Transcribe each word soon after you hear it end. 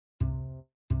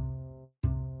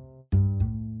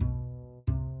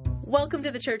Welcome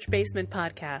to the Church Basement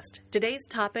Podcast. Today's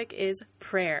topic is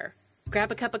prayer.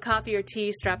 Grab a cup of coffee or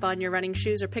tea, strap on your running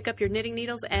shoes, or pick up your knitting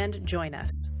needles and join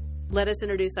us. Let us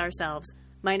introduce ourselves.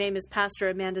 My name is Pastor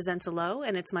Amanda Zenzalo,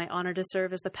 and it's my honor to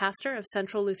serve as the pastor of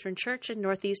Central Lutheran Church in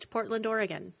Northeast Portland,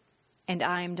 Oregon. And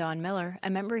I'm Dawn Miller, a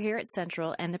member here at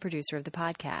Central and the producer of the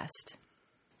podcast.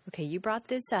 Okay, you brought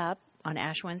this up on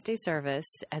Ash Wednesday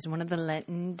service as one of the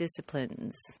Lenten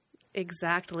disciplines.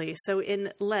 Exactly. So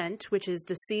in Lent, which is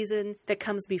the season that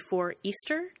comes before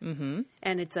Easter, and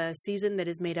it's a season that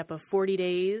is made up of 40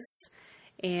 days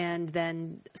and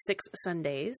then 6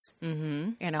 Sundays.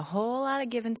 And a whole lot of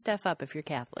giving stuff up if you're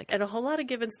Catholic. The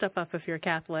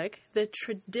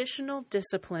traditional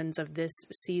disciplines of this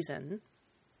season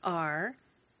are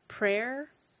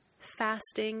prayer,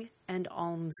 fasting, and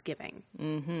almsgiving.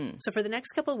 So for the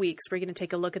next couple of weeks, we're going to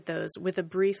take a look at those with a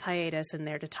brief hiatus in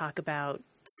there to talk about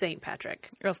St. Patrick.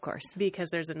 Of course.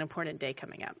 Because there's an important day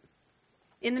coming up.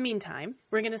 In the meantime,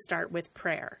 we're going to start with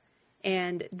prayer.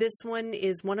 And this one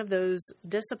is one of those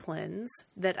disciplines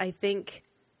that I think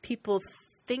people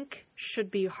think should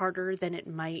be harder than it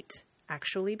might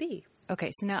actually be.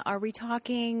 Okay, so now are we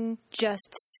talking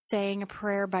just saying a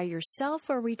prayer by yourself,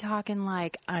 or are we talking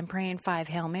like I'm praying 5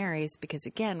 Hail Marys? Because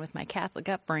again, with my Catholic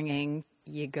upbringing,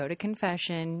 you go to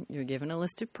confession, you're given a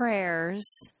list of prayers.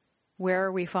 Where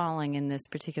are we falling in this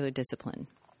particular discipline?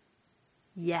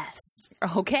 Yes.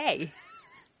 Okay.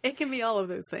 It can be all of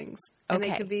those things. And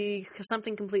it could be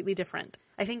something completely different.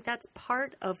 I think that's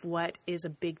part of what is a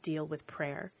big deal with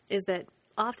prayer, is that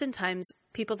oftentimes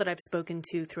people that I've spoken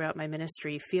to throughout my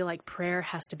ministry feel like prayer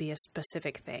has to be a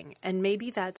specific thing. And maybe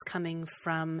that's coming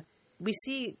from, we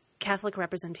see Catholic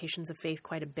representations of faith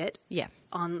quite a bit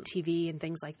on TV and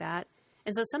things like that.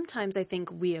 And so sometimes I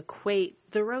think we equate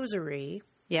the rosary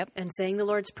and saying the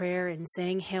Lord's Prayer and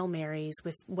saying Hail Marys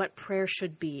with what prayer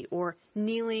should be, or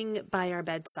kneeling by our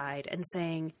bedside and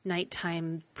saying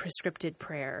nighttime prescripted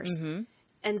prayers.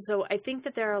 And so I think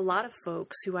that there are a lot of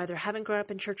folks who either haven't grown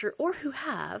up in church or who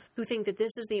have, who think that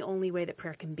this is the only way that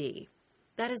prayer can be.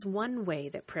 That is one way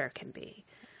that prayer can be.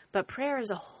 But prayer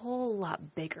is a whole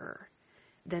lot bigger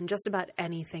than just about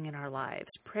anything in our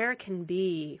lives. Prayer can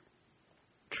be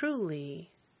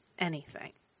truly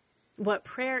anything. What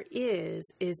prayer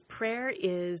is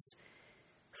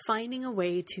finding a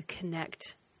way to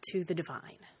connect to the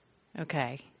divine.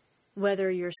 Okay.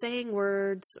 Whether you're saying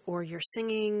words, or you're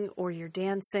singing, or you're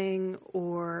dancing,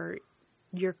 or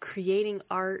you're creating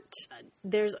art,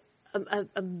 there's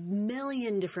a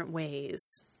million different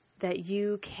ways that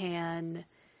you can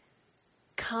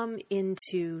come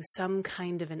into some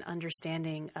kind of an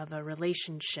understanding of a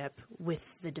relationship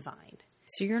with the divine.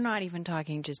 So you're not even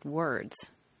talking just words.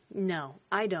 No,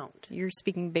 I don't. You're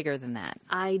speaking bigger than that.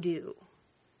 I do.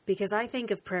 Because I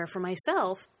think of prayer for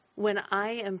myself. When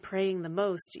I am praying the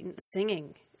most,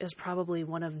 singing is probably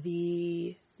one of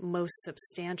the most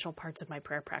substantial parts of my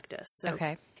prayer practice. So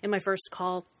in my first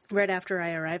call, right after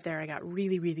I arrived there, I got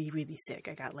really, really, really sick.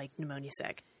 I got like pneumonia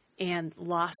sick and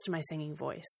lost my singing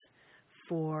voice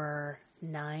for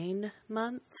 9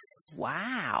 months.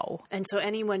 Wow. And so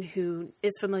anyone who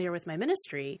is familiar with my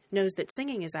ministry knows that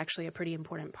singing is actually a pretty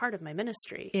important part of my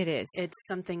ministry. It is. It's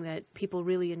something that people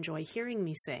really enjoy hearing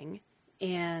me sing.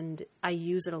 And I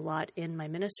use it a lot in my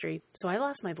ministry. So I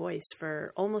lost my voice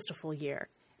for almost a full year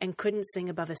and couldn't sing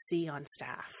above a C on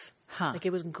staff. Like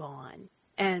it was gone.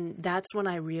 And that's when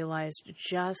I realized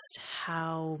just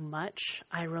how much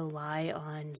I rely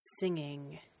on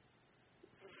singing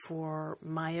for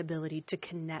my ability to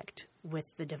connect with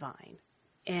the divine.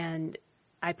 And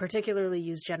I particularly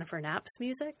use Jennifer Knapp's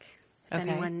music. If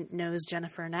anyone knows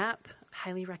Jennifer Knapp,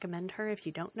 highly recommend her if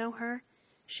you don't know her.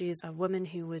 She's a woman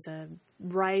who was a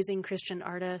rising Christian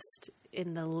artist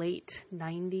in the late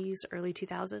 90s, early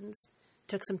 2000s.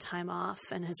 Took some time off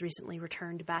and has recently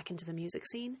returned back into the music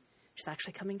scene. She's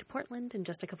actually coming to Portland in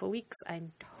just a couple of weeks.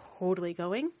 I'm totally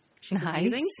going. She's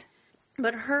amazing.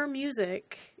 But her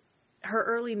music, her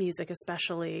early music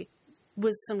especially,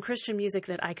 was some Christian music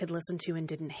that I could listen to and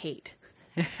didn't hate.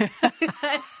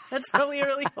 That's probably a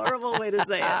really horrible way to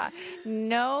say it.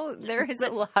 No, there is a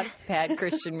lot of bad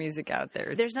Christian music out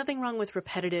there. There's nothing wrong with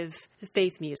repetitive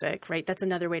faith music, right? That's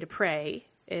another way to pray,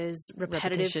 is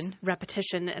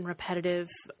repetition and repetitive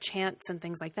chants and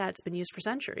things like that. It's been used for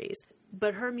centuries.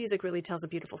 But her music really tells a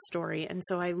beautiful story. And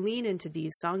so I lean into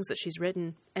these songs that she's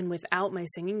written. And without my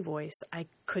singing voice, I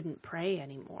couldn't pray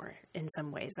anymore in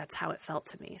some ways. That's how it felt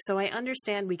to me. So I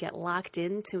understand we get locked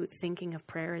into thinking of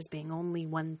prayer as being only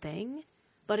one thing,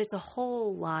 but it's a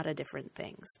whole lot of different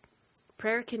things.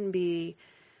 Prayer can be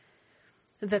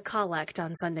the collect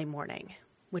on Sunday morning,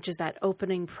 which is that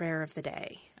opening prayer of the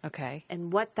day. Okay.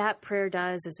 And what that prayer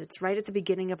does is it's right at the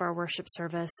beginning of our worship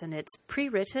service, and it's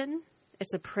pre-written.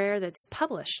 It's a prayer that's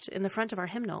published in the front of our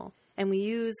hymnal. And we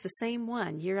use the same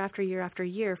one year after year after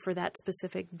year for that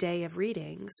specific day of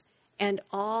readings. And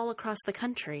all across the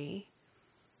country,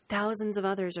 thousands of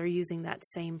others are using that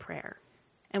same prayer.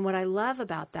 And what I love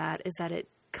about that is that it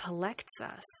collects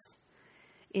us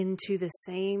into the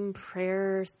same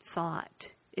prayer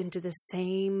thought, into the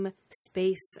same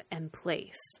space and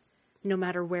place, no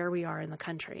matter where we are in the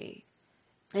country.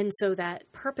 And so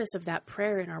that purpose of that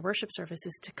prayer in our worship service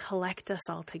is to collect us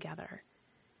all together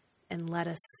and let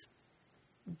us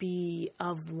be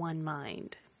of one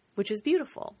mind, which is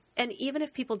beautiful. And even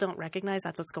if people don't recognize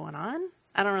that's what's going on,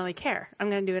 I don't really care. I'm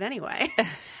going to do it anyway.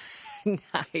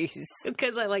 Nice.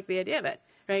 Because I like the idea of it,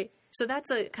 right? So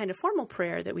that's a kind of formal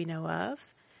prayer that we know of.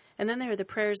 And then there are the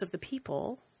prayers of the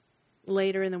people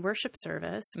later in the worship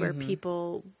service where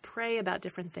people pray about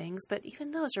different things, but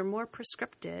even those are more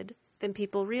prescripted than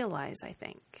people realize, I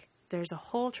think. There's a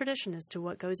whole tradition as to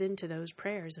what goes into those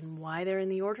prayers and why they're in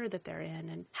the order that they're in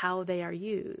and how they are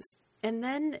used. And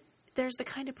then there's the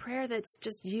kind of prayer that's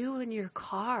just you in your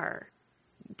car,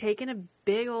 taking a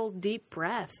big old deep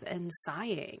breath and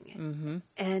sighing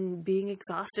and being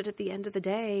exhausted at the end of the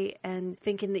day and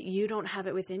thinking that you don't have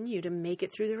it within you to make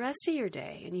it through the rest of your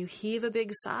day. And you heave a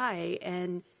big sigh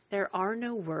and there are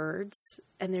no words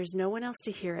and there's no one else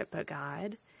to hear it but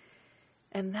God.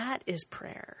 And that is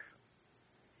prayer.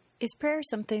 Is prayer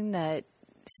something that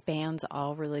spans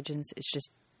all religions? It's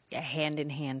just a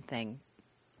hand-in-hand thing.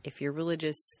 If you're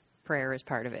religious, prayer is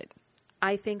part of it.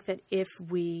 I think that if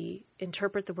we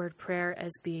interpret the word prayer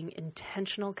as being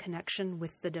intentional connection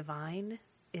with the divine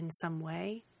in some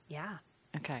way, yeah.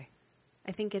 Okay.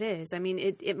 I think it is. I mean,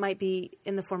 it might be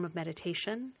in the form of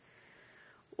meditation,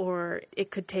 or it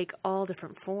could take all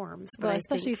different forms. But well,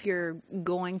 especially if you're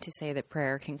going to say that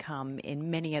prayer can come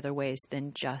in many other ways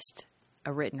than just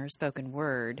a written or spoken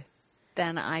word,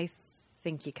 then I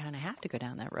think you kind of have to go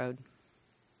down that road.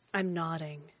 I'm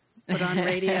nodding. But on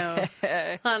radio,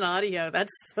 on audio,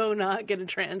 that's so not going to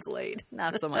translate.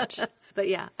 Not so much. But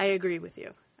yeah, I agree with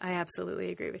you. I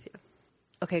absolutely agree with you.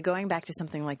 Okay, going back to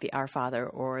something like the Our Father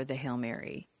or the Hail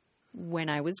Mary. When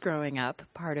I was growing up,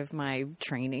 part of my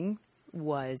training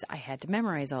was I had to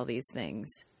memorize all these things.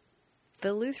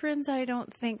 The Lutherans, I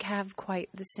don't think, have quite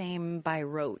the same by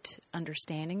rote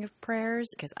understanding of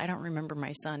prayers, because I don't remember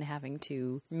my son having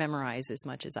to memorize as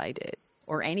much as I did.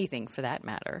 Or anything for that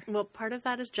matter. Well, part of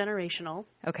that is generational.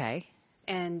 Okay.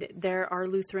 And there are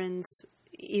Lutherans,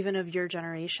 even of your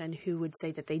generation, who would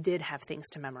say that they did have things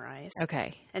to memorize.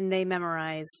 Okay. And they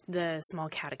memorized the Small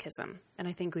Catechism. And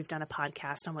I think we've done a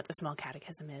podcast on what the Small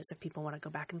Catechism is, if people want to go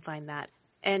back and find that.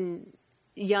 And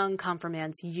young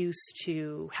confirmands used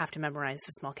to have to memorize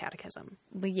the Small Catechism.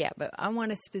 But yeah, but I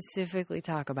want to specifically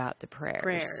talk about the prayers.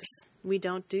 Prayers. We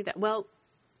don't do that. Well,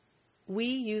 we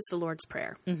use the Lord's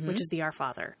Prayer, which is the Our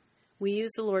Father. We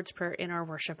use the Lord's Prayer in our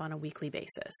worship on a weekly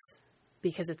basis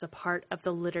because it's a part of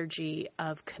the liturgy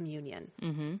of communion.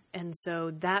 And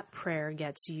so that prayer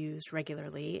gets used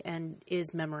regularly and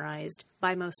is memorized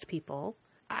by most people.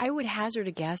 I would hazard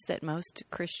a guess that most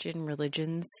Christian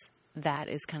religions, that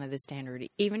is kind of the standard.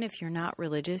 Even if you're not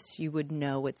religious, you would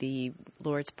know what the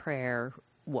Lord's Prayer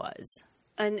was.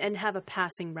 And have a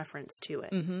passing reference to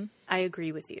it. I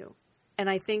agree with you. And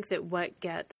I think that what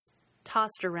gets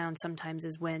tossed around sometimes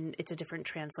is when it's a different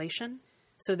translation.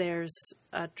 So there's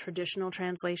a traditional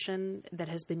translation that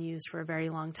has been used for a very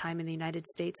long time in the United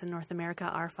States and North America,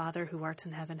 Our Father who art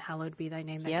in heaven, hallowed be thy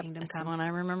name, thy kingdom that's come. the one I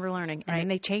remember learning. And then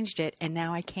they changed it, and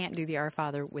now I can't do the Our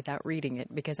Father without reading it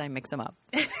because I mix them up.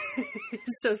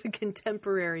 So the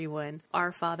contemporary one,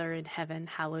 Our Father in heaven,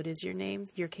 hallowed is your name,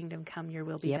 your kingdom come, your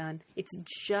will be done. It's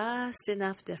just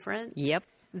enough different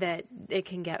that it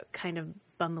can get kind of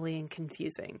bumbly and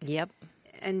confusing.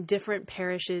 And different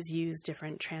parishes use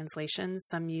different translations.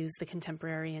 Some use the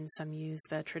contemporary and some use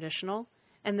the traditional.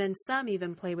 And then some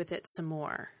even play with it some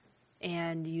more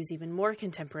and use even more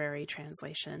contemporary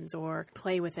translations or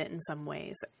play with it in some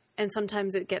ways. And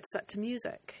sometimes it gets set to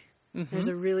music. There's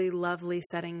a really lovely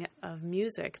setting of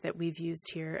music that we've used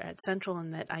here at Central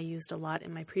and that I used a lot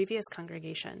in my previous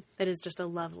congregation that is just a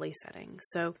lovely setting.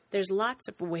 So there's lots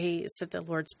of ways that the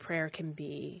Lord's Prayer can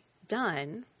be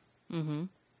done.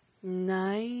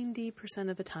 90%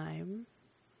 of the time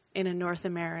in a North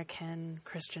American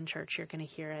Christian church, you're going to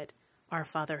hear it, Our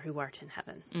Father who art in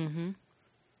heaven.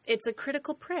 It's a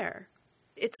critical prayer.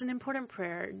 It's an important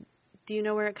prayer. Do you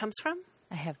know where it comes from?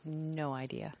 I have no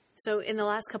idea. So in the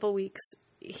last couple of weeks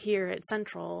here at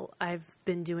Central, I've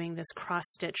been doing this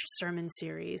cross-stitched sermon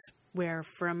series where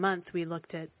for a month we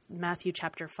looked at Matthew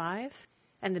chapter 5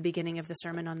 and the beginning of the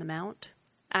Sermon on the Mount.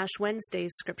 Ash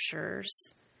Wednesday's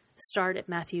scriptures start at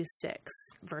Matthew 6,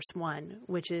 verse 1,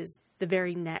 which is the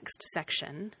very next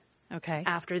section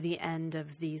after the end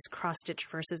of these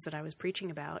cross-stitched verses that I was preaching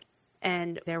about.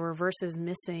 And there were verses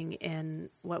missing in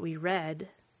what we read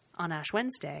on Ash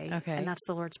Wednesday, and that's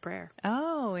the Lord's Prayer.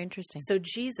 Oh, interesting. So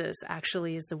Jesus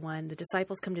actually is the one, the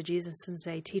disciples come to Jesus and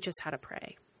say, teach us how to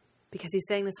pray. Because he's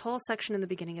saying this whole section in the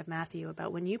beginning of Matthew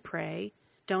about when you pray,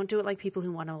 don't do it like people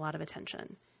who want a lot of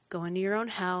attention. Go into your own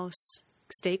house,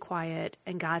 stay quiet,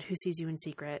 and God who sees you in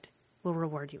secret will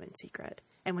reward you in secret.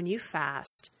 And when you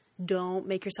fast, don't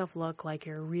make yourself look like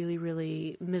you're really,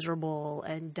 really miserable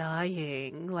and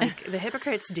dying like the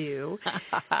hypocrites do.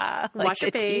 Like wash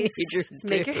your face,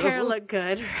 make your hair look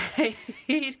good, right?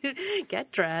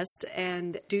 Get dressed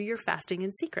and do your fasting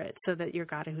in secret so that your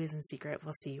God who is in secret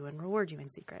will see you and reward you in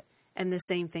secret. And the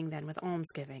same thing then with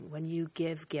almsgiving. When you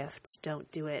give gifts, don't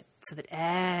do it so that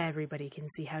everybody can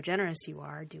see how generous you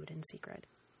are. Do it in secret.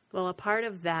 Well, a part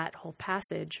of that whole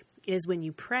passage is when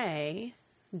you pray,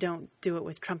 don't do it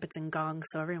with trumpets and gongs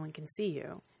so everyone can see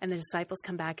you. And the disciples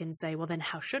come back and say, well, then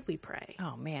how should we pray?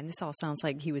 Oh, man, this all sounds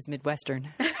like he was Midwestern.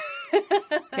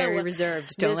 Very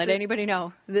reserved. Don't let anybody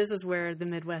know. This is where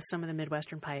some of the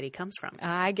Midwestern piety comes from.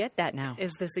 I get that now.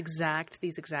 Is these exact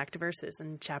verses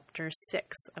in chapter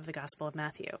 6 of the Gospel of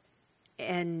Matthew.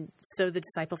 And so the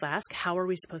disciples ask, how are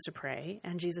we supposed to pray?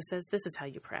 And Jesus says, this is how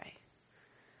you pray.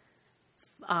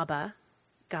 Abba,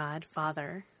 God,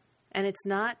 Father. And it's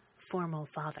not formal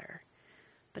father,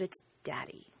 but it's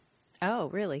daddy. Oh,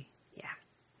 really? Yeah.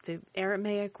 The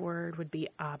Aramaic word would be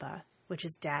Abba, which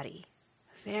is daddy.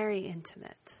 Very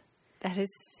intimate. That is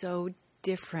so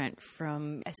different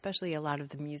from, especially a lot of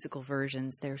the musical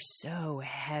versions. They're so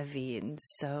heavy and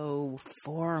so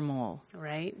formal.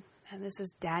 Right? And this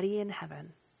is Daddy in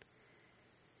heaven.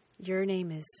 Your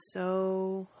name is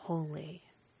so holy.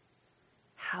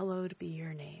 Hallowed be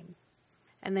your name.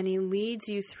 And then he leads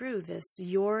you through this,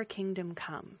 your kingdom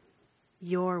come,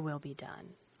 your will be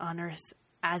done on earth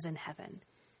as in heaven.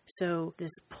 So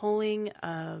this pulling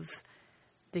of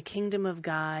the kingdom of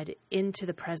God into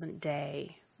the present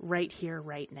day, right here,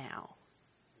 right now.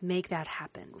 Make that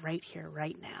happen right here,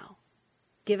 right now.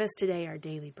 Give us today our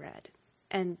daily bread.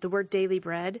 And the word daily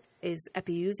bread is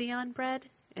epiousion bread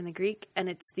in the Greek, and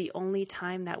it's the only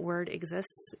time that word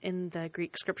exists in the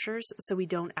Greek scriptures, so we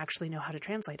don't actually know how to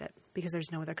translate it because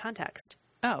there's no other context.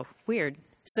 Oh, weird.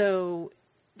 So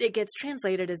it gets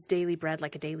translated as daily bread,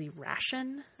 like a daily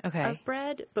ration of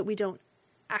bread, but we don't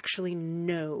actually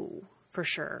know for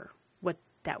sure what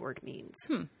that word means.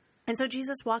 And so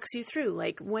Jesus walks you through,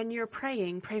 like, when you're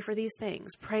praying, pray for these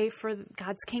things. Pray for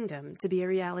God's kingdom to be a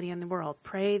reality in the world.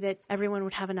 Pray that everyone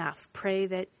would have enough. Pray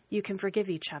that you can forgive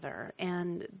each other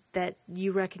and that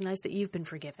you recognize that you've been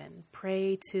forgiven.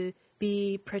 Pray to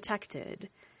be protected.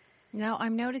 Now,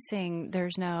 I'm noticing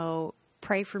there's no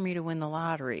pray for me to win the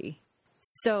lottery.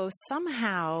 So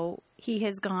somehow he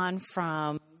has gone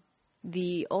from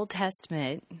the Old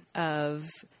Testament of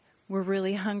we're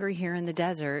really hungry here in the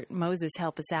desert, Moses,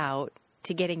 help us out,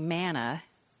 to getting manna,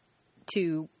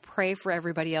 to pray for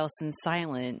everybody else in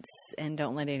silence and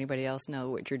don't let anybody else know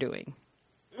what you're doing.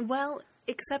 Well,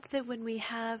 except that when we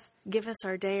have give us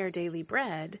our daily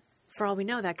bread, for all we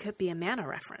know, that could be a manna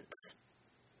reference.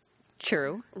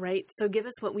 True. Right? So give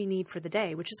us what we need for the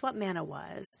day, which is what manna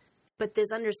was. But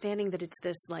this understanding that it's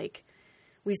this, like,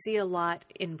 we see a lot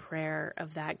in prayer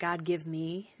of that, God, give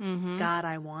me, God,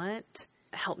 I want.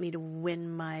 Help me to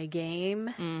win my game.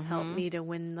 Help me to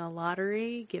win the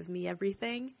lottery. Give me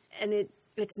everything. And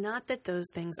it's not that those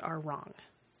things are wrong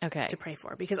to pray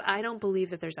for, because I don't believe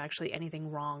that there's actually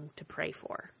anything wrong to pray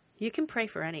for. You can pray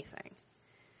for anything.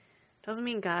 Doesn't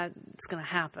mean it's going to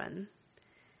happen.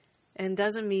 And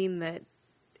doesn't mean that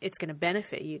it's going to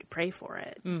benefit you to pray for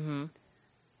it.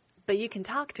 But you can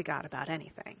talk to God about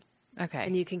anything.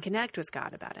 And you can connect with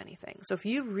God about anything. So if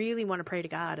you really want to pray to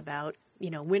God about,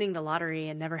 winning the lottery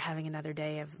and never having another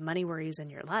day of money worries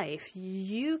in your life,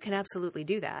 you can absolutely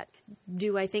do that.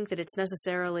 Do I think that it's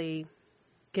necessarily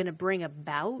going to bring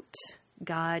about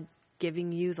God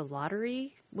giving you the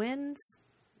lottery wins?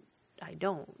 I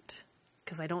don't,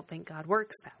 because I don't think God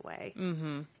works that way.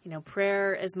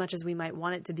 Prayer, as much as we might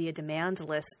want it to be a demand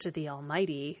list to the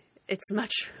Almighty, it's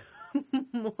much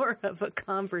more of a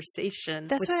conversation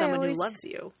with someone who loves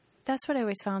you. That's what I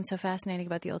always found so fascinating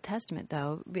about the Old Testament,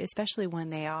 though, especially when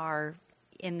they are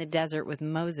in the desert with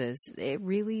Moses. It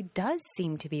really does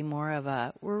seem to be more of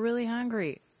a, we're really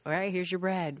hungry. All right, here's your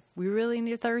bread. We really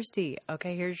need thirsty.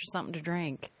 Okay, here's something to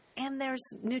drink. And there's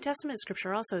New Testament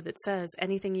scripture also that says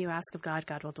anything you ask of God,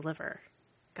 God will deliver.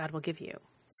 God will give you.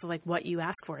 So like what you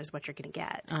ask for is what you're going to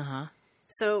get. Uh-huh.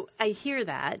 So I hear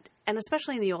that. And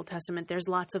especially in the Old Testament, there's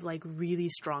lots of like really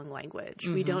strong language.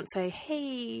 We don't say,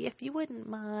 hey, if you wouldn't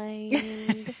mind,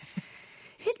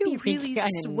 it'd be really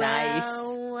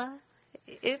swell.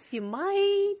 Nice. If you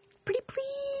might, pretty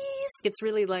please. It's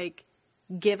really like,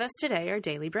 give us today our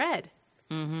daily bread.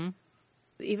 Mm-hmm.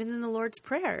 Even in the Lord's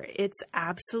Prayer, it's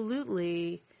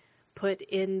absolutely put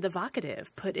in the vocative,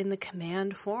 put in the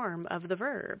command form of the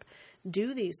verb.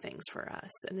 Do these things for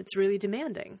us. And it's really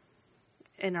demanding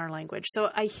in our language. So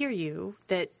I hear you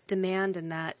that demand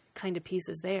and that kind of piece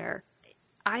is there.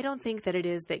 I don't think that it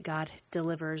is that God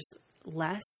delivers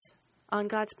less on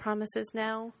God's promises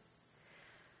now.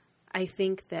 I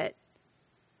think that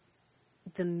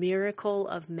the miracle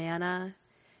of manna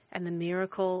and the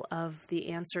miracle of the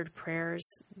answered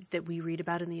prayers that we read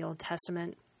about in the Old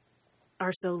Testament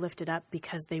are so lifted up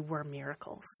because they were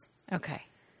miracles. Okay.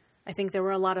 I think there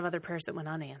were a lot of other prayers that went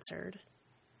unanswered.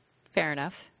 Fair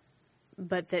enough.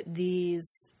 But that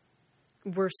these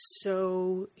were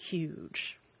so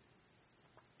huge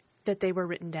that they were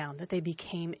written down, that they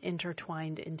became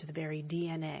intertwined into the very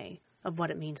DNA of what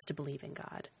it means to believe in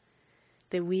God.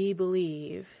 That we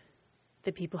believe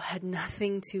that people had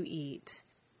nothing to eat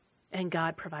and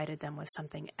God provided them with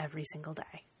something every single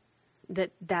day.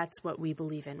 That's what we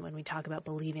believe in when we talk about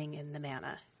believing in the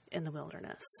manna in the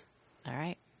wilderness. All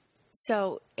right.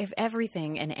 So if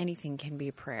everything and anything can be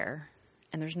prayer,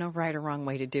 and there's no right or wrong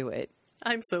way to do it.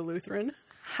 I'm so Lutheran.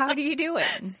 How do you do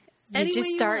it? You just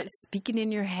start speaking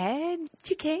in your head?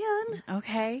 You can.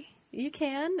 Okay. You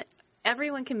can.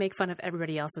 Everyone can make fun of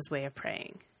everybody else's way of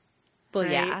praying. Well,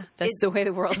 right? Yeah, that's the way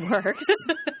the world works.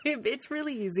 It's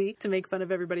really easy to make fun of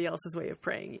everybody else's way of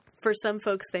praying. For some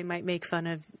folks, they might make fun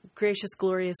of gracious,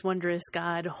 glorious, wondrous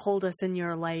God, hold us in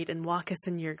your light and walk us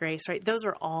in your grace, right? Those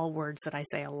are all words that I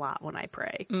say a lot when I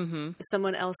pray. Mm-hmm.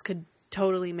 Someone else could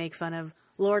totally make fun of,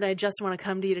 Lord, I just want to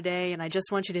come to you today, and I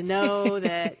just want you to know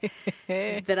that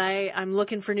I'm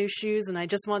looking for new shoes, and I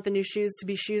just want the new shoes to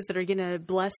be shoes that are going to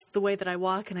bless the way that I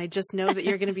walk, and I just know that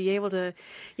you're going to be able to,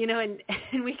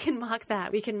 and we can mock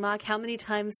that. We can mock how many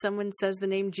times someone says the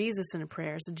name Jesus in a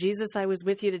prayer. So, Jesus, I was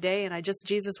with you today, and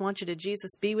Jesus want you to,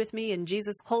 Jesus, be with me, and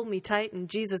Jesus, hold me tight, and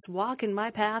Jesus, walk in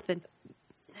my path. And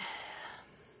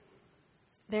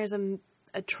there's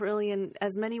a trillion,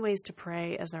 as many ways to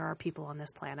pray as there are people on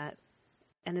this planet.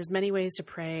 And as many ways to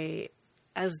pray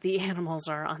as the animals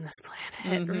are on this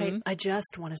planet, mm-hmm. right? I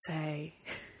just want to say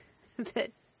that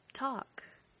talk.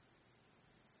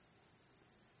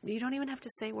 You don't even have to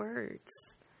say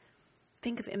words.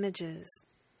 Think of images.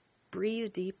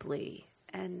 Breathe deeply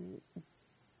and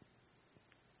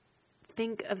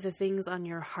think of the things on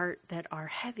your heart that are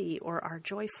heavy or are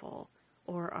joyful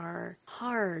or are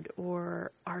hard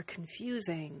or are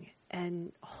confusing,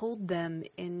 and hold them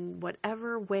in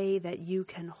whatever way that you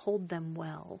can hold them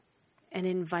well, and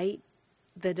invite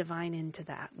the divine into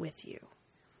that with you.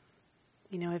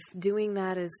 If doing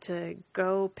that is to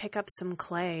go pick up some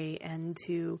clay and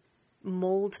to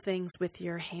mold things with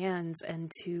your hands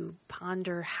and to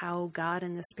ponder how God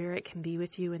and the Spirit can be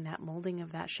with you in that molding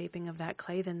of that shaping of that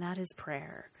clay, then that is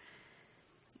prayer.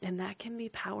 And that can be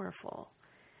powerful,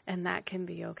 and that can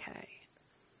be okay.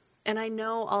 And I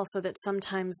know also that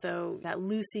sometimes, though, that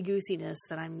loosey-goosiness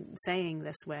that I'm saying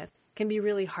this with can be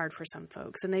really hard for some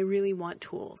folks, and they really want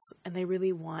tools, and they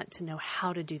really want to know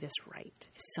how to do this right.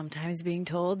 Sometimes being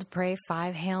told to pray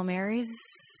 5 Hail Marys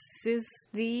is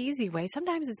the easy way.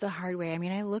 Sometimes it's the hard way. I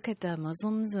mean, I look at the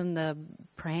Muslims and the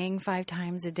praying 5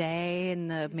 times a day and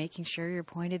the making sure you're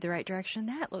pointed the right direction.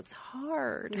 That looks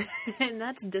hard. And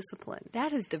that's discipline.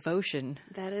 That is devotion.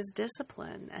 That is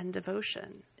discipline and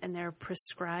devotion. And there are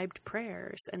prescribed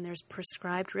prayers, and there's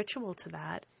prescribed ritual to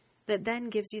that then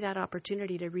gives you that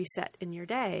opportunity to reset in your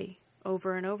day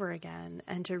over and over again,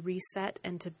 and to reset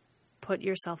and to put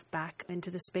yourself back into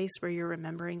the space where you're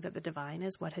remembering that the divine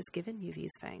is what has given you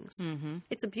these things. Mm-hmm.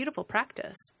 It's a beautiful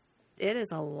practice. It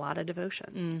is a lot of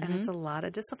devotion, mm-hmm. and it's a lot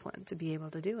of discipline to be able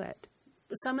to do it.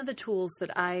 Some of the tools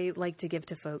that I like to give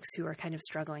to folks who are kind of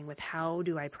struggling with how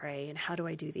do I pray and how do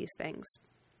I do these things.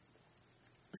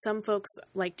 Some folks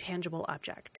like tangible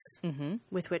objects mm-hmm.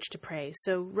 with which to pray.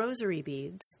 So rosary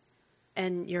beads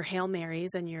and your Hail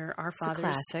Marys and your Our Fathers.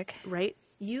 It's a classic. Right?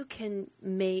 You can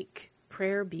make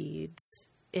prayer beads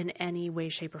in any way,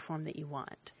 shape, or form that you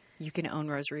want. You can own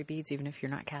rosary beads even if you're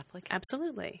not Catholic?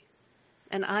 Absolutely.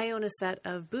 And I own a set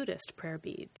of Buddhist prayer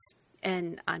beads,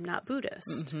 and I'm not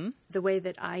Buddhist. Mm-hmm. The way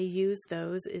that I use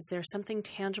those is there's something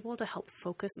tangible to help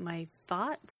focus my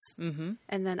thoughts, mm-hmm.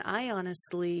 and then I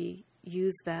honestly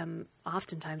use them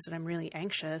oftentimes when I'm really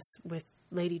anxious with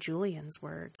Lady Julian's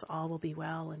words, all will be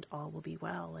well, and all will be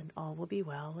well, and all will be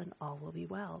well, and all will be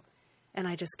well. And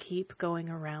I just keep going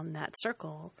around that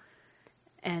circle,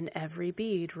 and every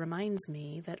bead reminds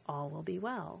me that all will be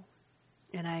well.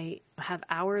 And I have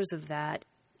hours of that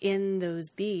in those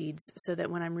beads so that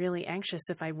when I'm really anxious,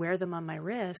 if I wear them on my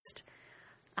wrist,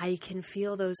 I can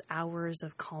feel those hours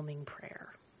of calming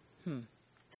prayer.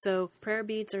 So prayer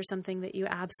beads are something that you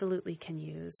absolutely can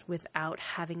use without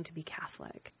having to be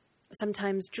Catholic.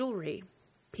 Sometimes jewelry.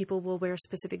 People will wear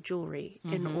specific jewelry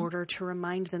in order to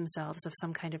remind themselves of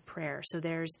some kind of prayer. So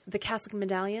there's the Catholic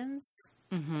medallions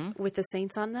with the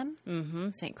saints on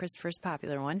them. St. Christopher's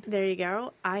popular one. There you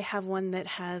go. I have one that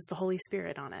has the Holy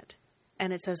Spirit on it.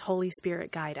 And it says, Holy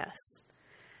Spirit, guide us.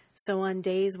 So on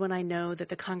days when I know that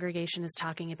the congregation is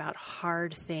talking about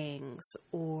hard things,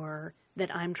 or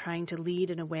that I'm trying to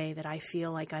lead in a way that I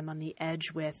feel like I'm on the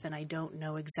edge with and I don't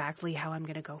know exactly how I'm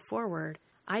going to go forward,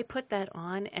 I put that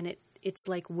on, and it's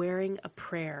like wearing a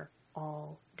prayer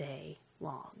all day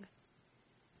long.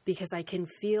 Because I can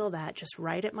feel that just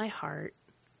right at my heart,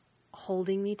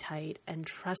 holding me tight and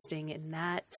trusting in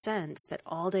that sense that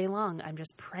all day long I'm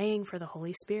just praying for the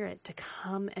Holy Spirit to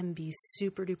come and be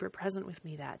super duper present with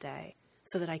me that day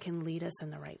so that I can lead us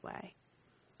in the right way.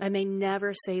 I may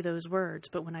never say those words,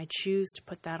 but when I choose to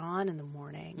put that on in the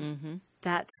morning,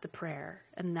 that's the prayer,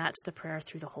 and that's the prayer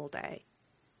through the whole day.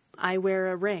 I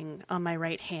wear a ring on my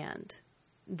right hand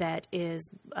that is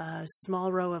a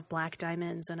small row of black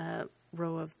diamonds and a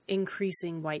row of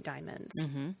increasing white diamonds.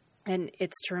 And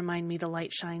it's to remind me the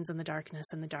light shines in the darkness,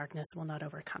 and the darkness will not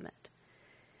overcome it.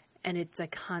 And it's a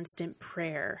constant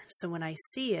prayer. So when I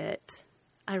see it,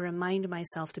 I remind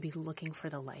myself to be looking for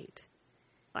the light.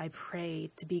 I pray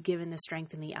to be given the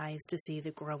strength in the eyes to see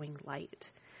the growing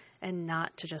light and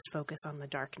not to just focus on the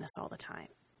darkness all the time.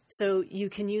 So you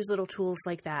can use little tools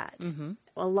like that.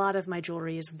 A lot of my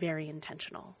jewelry is very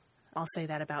intentional. I'll say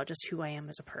that about just who I am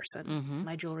as a person.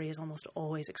 My jewelry is almost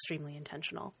always extremely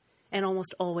intentional and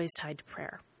almost always tied to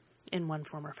prayer in one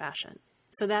form or fashion.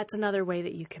 So that's another way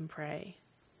that you can pray.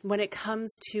 When it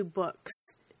comes to books,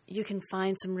 you can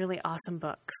find some really awesome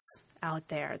books out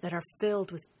there that are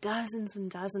filled with dozens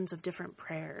and dozens of different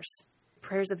prayers.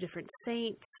 Prayers of different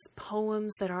saints,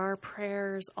 poems that are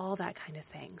prayers, all that kind of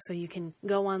thing. So you can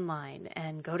go online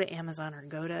and go to Amazon or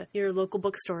go to your local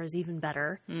bookstore is even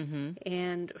better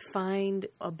and find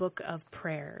a book of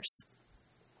prayers.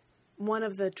 One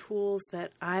of the tools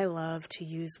that I love to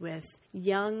use with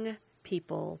young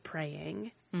people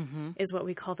praying is what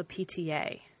we call the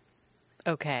PTA.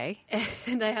 Okay.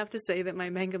 And I have to say that my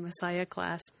Manga Messiah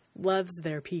class loves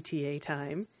their PTA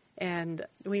time. And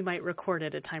we might record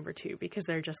it a time or two because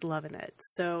they're just loving it.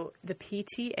 So the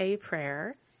PTA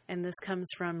prayer, and this comes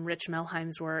from Rich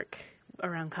Melheim's work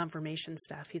around confirmation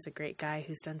stuff. He's a great guy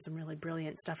who's done some really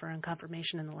brilliant stuff around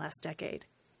confirmation in the last decade.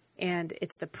 And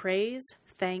it's the praise,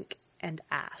 thank, and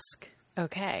ask.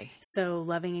 Okay. So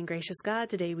loving and gracious God,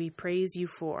 today we praise you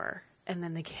for. And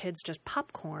then the kids just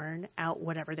popcorn out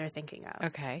whatever they're thinking of.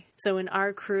 Okay. So in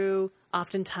our crew,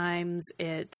 oftentimes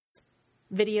it's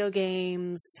video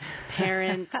games,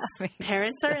 parents.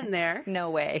 Parents are in there. No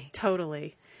way.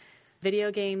 Totally.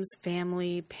 Video games,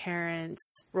 family,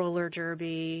 parents, roller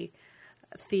derby,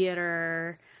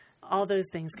 theater, all those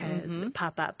things kind of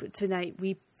pop up. Tonight,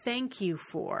 we thank you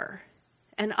for.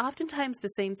 And oftentimes the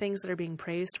same things that are being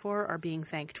praised for are being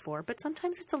thanked for, but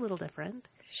sometimes it's a little different.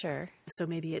 Sure. So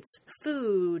maybe it's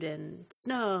food and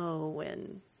snow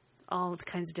and all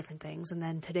kinds of different things. And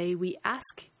then today we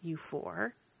ask you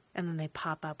for. And then they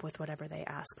pop up with whatever they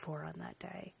ask for on that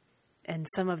day. And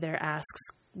some of their asks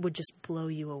would just blow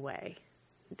you away.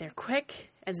 They're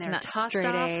quick and they're tossed off. It's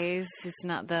not straight A's. It's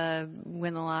not the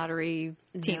win the lottery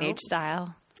teenage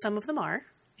style. Some of them are.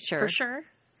 Sure. For sure.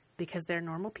 Because they're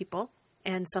normal people.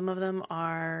 And some of them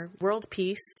are world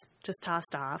peace, just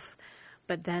tossed off.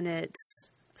 But then it's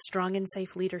strong and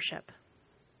safe leadership.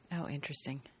 Oh,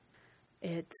 interesting.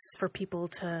 It's for people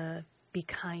to be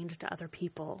kind to other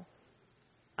people.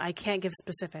 I can't give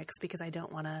specifics because I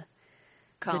don't want to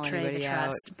betray the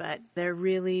trust, but they're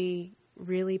really,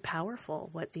 really powerful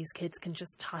what these kids can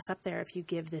just toss up there if you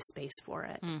give this space for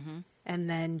it. And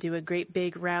then do a great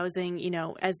big rousing,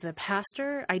 as the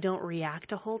pastor, I don't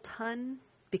react a whole ton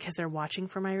because they're watching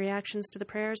for my reactions to the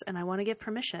prayers, and I want to give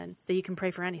permission that you can pray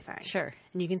for anything. Sure.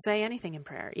 And you can say anything in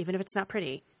prayer, even if it's not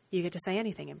pretty. You get to say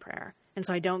anything in prayer. And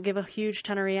so I don't give a huge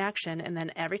ton of reaction. And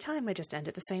then every time I just end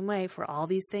it the same way for all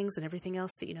these things and everything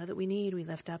else that you know that we need. We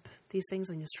lift up these things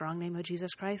in the strong name of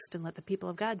Jesus Christ and let the people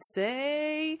of God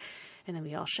say, and then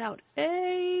we all shout,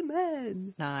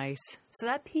 Amen. Nice. So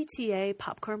that PTA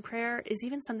popcorn prayer is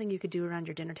even something you could do around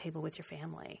your dinner table with your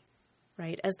family,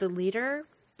 right? As the leader,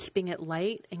 keeping it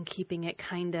light and keeping it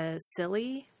kind of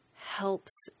silly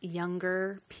helps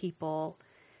younger people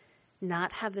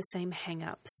not have the same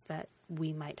hang-ups that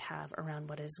we might have around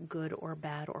what is good or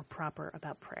bad or proper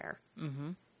about prayer.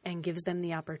 And gives them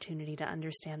the opportunity to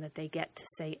understand that they get to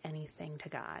say anything to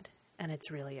God, and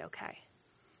it's really okay.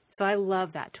 So I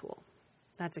love that tool.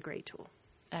 That's a great tool.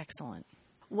 Excellent.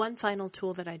 One final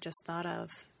tool that I just thought of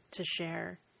to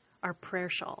share are prayer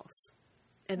shawls.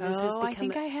 And this I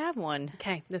think I have one.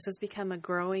 Okay, this has become a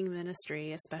growing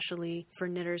ministry, especially for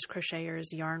knitters, crocheters,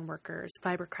 yarn workers,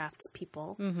 fiber crafts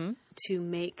people, to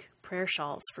make prayer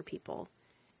shawls for people.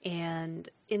 And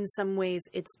in some ways,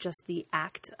 it's just the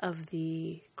act of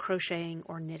the crocheting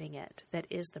or knitting it that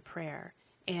is the prayer.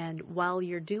 And while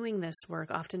you're doing this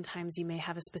work, oftentimes you may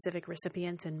have a specific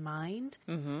recipient in mind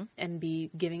and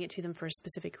be giving it to them for a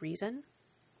specific reason.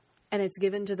 And it's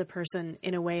given to the person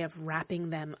in a way of wrapping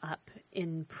them up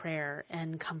in prayer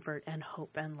and comfort and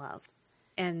hope and love.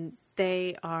 And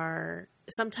they are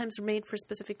sometimes made for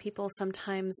specific people.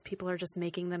 Sometimes people are just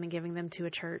making them and giving them to a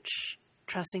church,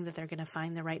 trusting that they're going to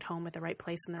find the right home at the right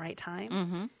place in the right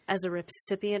time. As a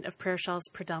recipient of prayer shawls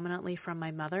predominantly from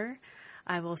my mother,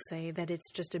 I will say that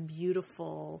it's just a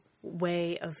beautiful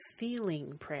way of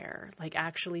feeling prayer, like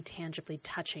actually tangibly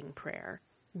touching prayer.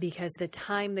 Because the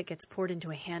time that gets poured into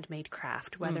a handmade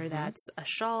craft, whether that's a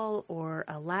shawl or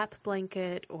a lap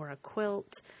blanket or a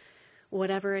quilt,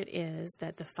 whatever it is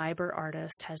that the fiber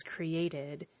artist has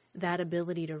created, that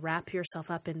ability to wrap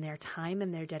yourself up in their time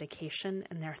and their dedication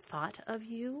and their thought of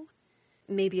you.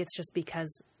 Maybe it's just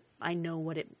because I know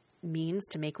what it means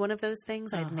to make one of those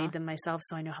things. I've made them myself,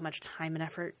 so I know how much time and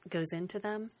effort goes into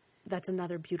them. That's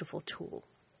another beautiful tool.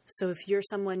 So if you're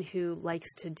someone who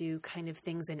likes to do kind of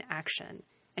things in action,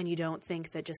 and you don't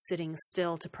think that just sitting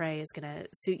still to pray is going to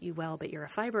suit you well, but you're a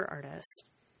fiber artist,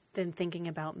 then thinking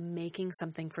about making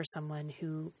something for someone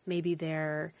who maybe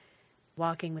they're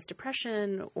walking with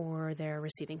depression or they're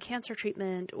receiving cancer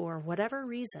treatment or whatever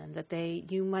reason that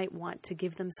you might want to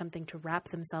give them something to wrap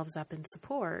themselves up in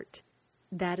support,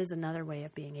 that is another way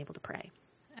of being able to pray.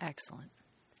 Excellent.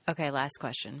 Okay, last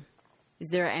question. Is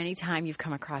there any time you've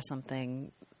come across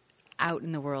something out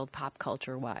in the world, pop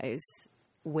culture-wise,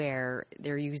 where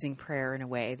they're using prayer in a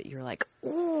way that you're like,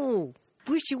 ooh,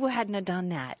 wish you hadn't have done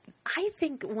that? I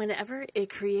think whenever it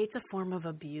creates a form of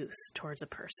abuse towards a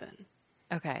person.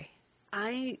 Okay.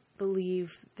 I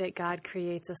believe that God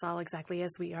creates us all exactly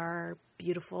as we are,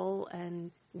 beautiful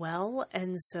and well.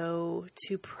 And so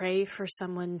to pray for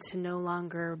someone to no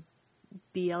longer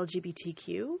be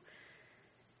LGBTQ,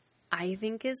 I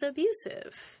think is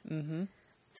abusive.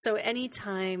 So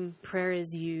anytime prayer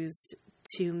is used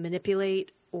to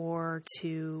manipulate or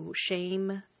to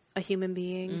shame a human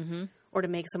being or to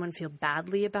make someone feel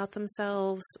badly about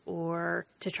themselves or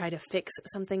to try to fix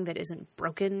something that isn't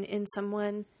broken in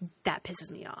someone, that pisses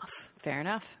me off. Fair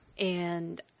enough.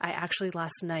 And I actually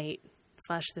last night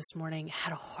 / this morning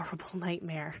had a horrible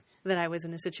nightmare that I was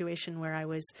in a situation where I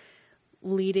was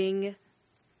leading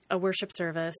a worship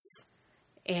service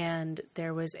and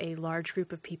there was a large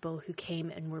group of people who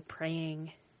came and were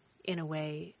praying in a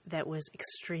way that was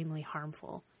extremely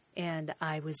harmful. And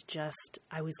I was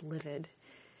livid.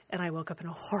 And I woke up in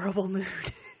a horrible mood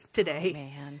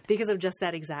today because of just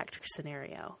that exact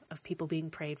scenario of people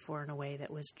being prayed for in a way that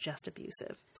was just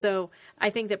abusive. So I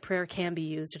think that prayer can be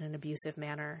used in an abusive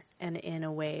manner and in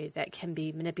a way that can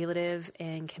be manipulative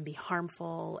and can be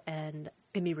harmful and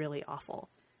can be really awful.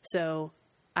 So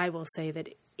I will say that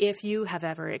if you have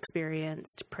ever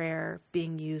experienced prayer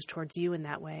being used towards you in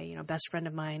that way, a best friend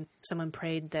of mine, someone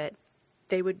prayed that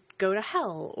they would go to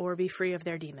hell or be free of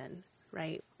their demon,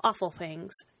 right? Awful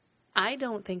things. I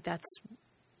don't think that's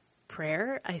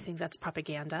prayer. I think that's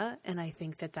propaganda, and I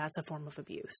think that that's a form of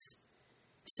abuse.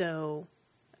 So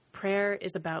prayer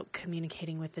is about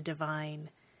communicating with the divine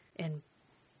in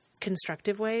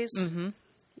constructive ways.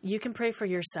 You can pray for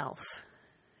yourself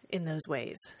in those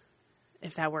ways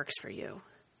if that works for you.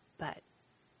 But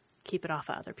keep it off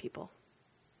of other people.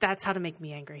 That's how to make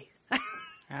me angry.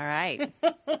 All right.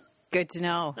 Good to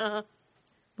know.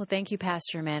 Well, thank you,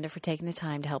 Pastor Amanda, for taking the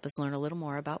time to help us learn a little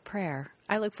more about prayer.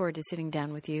 I look forward to sitting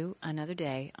down with you another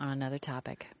day on another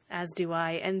topic. As do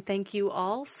I. And thank you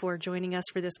all for joining us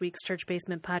for this week's Church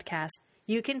Basement podcast.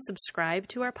 You can subscribe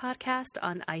to our podcast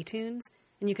on iTunes,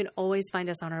 and you can always find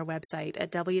us on our website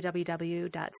at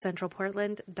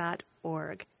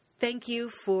www.centralportland.org. Thank you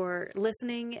for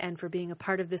listening and for being a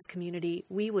part of this community.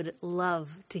 We would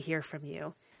love to hear from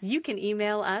you. You can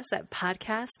email us at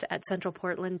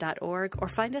podcast@centralportland.org or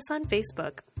find us on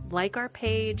Facebook. Like our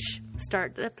page,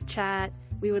 start a chat.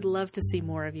 We would love to see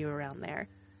more of you around there.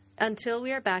 Until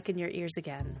we are back in your ears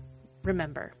again,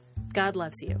 remember, God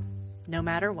loves you, no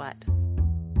matter what.